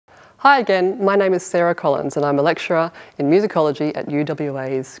Hi again, my name is Sarah Collins and I'm a lecturer in musicology at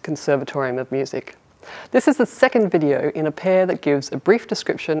UWA's Conservatorium of Music. This is the second video in a pair that gives a brief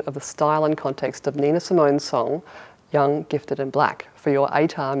description of the style and context of Nina Simone's song, Young, Gifted and Black, for your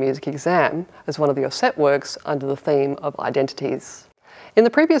ATAR Music exam as one of your set works under the theme of Identities. In the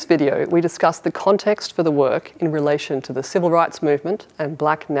previous video, we discussed the context for the work in relation to the civil rights movement and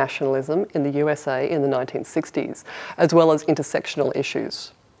black nationalism in the USA in the 1960s, as well as intersectional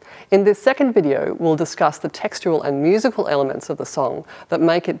issues. In this second video, we'll discuss the textual and musical elements of the song that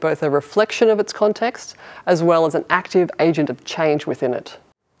make it both a reflection of its context as well as an active agent of change within it.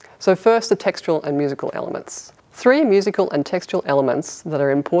 So first, the textual and musical elements. Three musical and textual elements that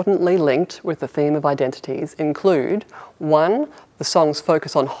are importantly linked with the theme of identities include 1. The song's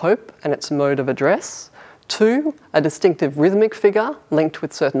focus on hope and its mode of address, 2. A distinctive rhythmic figure linked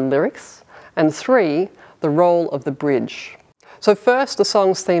with certain lyrics, and 3. The role of the bridge. So first, the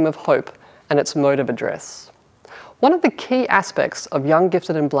song's theme of hope and its mode of address. One of the key aspects of Young,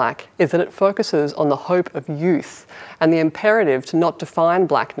 Gifted and Black is that it focuses on the hope of youth and the imperative to not define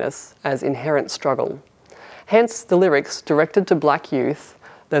blackness as inherent struggle. Hence the lyrics directed to black youth,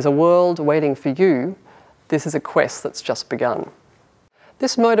 "There's a world waiting for you, this is a quest that's just begun."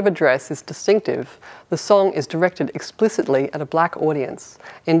 This mode of address is distinctive. The song is directed explicitly at a black audience.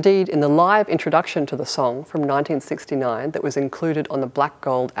 Indeed, in the live introduction to the song from 1969 that was included on the Black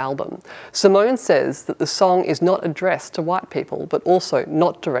Gold album, Simone says that the song is not addressed to white people, but also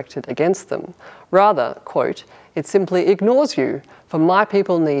not directed against them. Rather, quote, "It simply ignores you, for my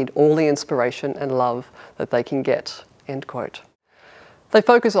people need all the inspiration and love that they can get," end quote. They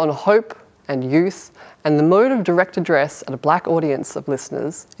focus on hope and youth, and the mode of direct address at a black audience of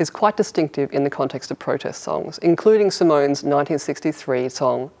listeners is quite distinctive in the context of protest songs, including Simone's 1963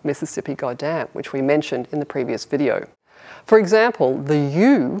 song, "Mississippi Goddam," which we mentioned in the previous video. For example, the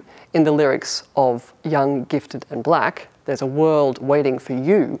 "you" in the lyrics of Young, Gifted and Black, "There's a world waiting for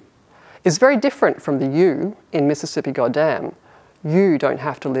you," is very different from the "you" in Mississippi Goddam, "You don't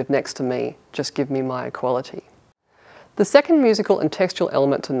have to live next to me, just give me my equality." The second musical and textual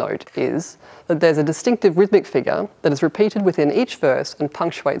element to note is that there's a distinctive rhythmic figure that is repeated within each verse and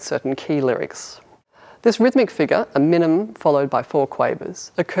punctuates certain key lyrics. This rhythmic figure, a minim followed by 4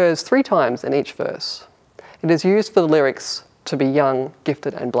 quavers, occurs 3 times in each verse. It is used for the lyrics "to be young,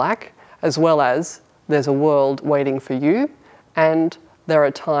 gifted and black," as well as "there's a world waiting for you" and "there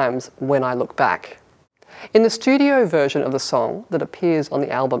are times when I look back." In the studio version of the song that appears on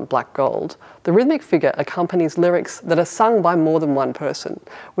the album Black Gold, the rhythmic figure accompanies lyrics that are sung by more than one person,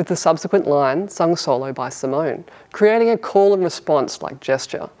 with the subsequent line sung solo by Simone, creating a call and response-like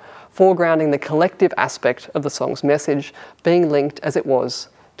gesture, foregrounding the collective aspect of the song's message being linked, as it was,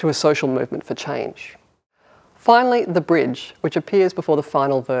 to a social movement for change. Finally, the bridge, which appears before the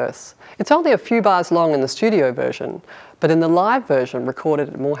final verse. It's only a few bars long in the studio version, but in the live version recorded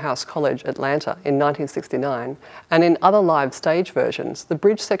at Morehouse College, Atlanta in 1969, and in other live stage versions, the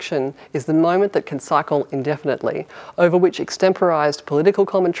bridge section is the moment that can cycle indefinitely, over which extemporized political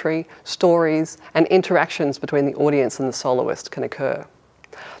commentary, stories, and interactions between the audience and the soloist can occur.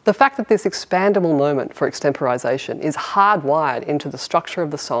 The fact that this expandable moment for extemporization is hardwired into the structure of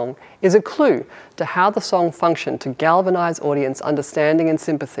the song is a clue to how the song functioned to galvanize audience understanding and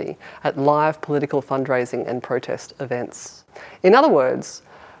sympathy at live political fundraising and protest events. In other words,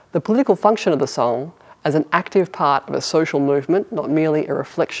 the political function of the song as an active part of a social movement, not merely a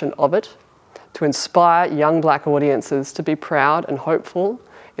reflection of it, to inspire young black audiences to be proud and hopeful,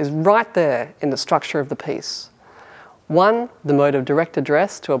 is right there in the structure of the piece. 1. The mode of direct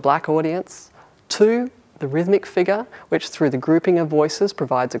address to a black audience. 2. The rhythmic figure, which through the grouping of voices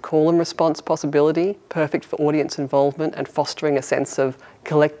provides a call and response possibility, perfect for audience involvement and fostering a sense of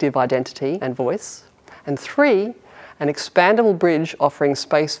collective identity and voice. And 3. An expandable bridge offering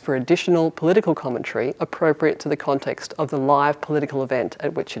space for additional political commentary appropriate to the context of the live political event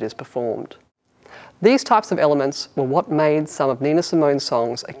at which it is performed. These types of elements were what made some of Nina Simone's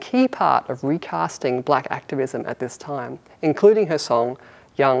songs a key part of recasting black activism at this time, including her song,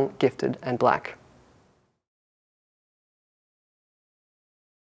 Young, Gifted and Black.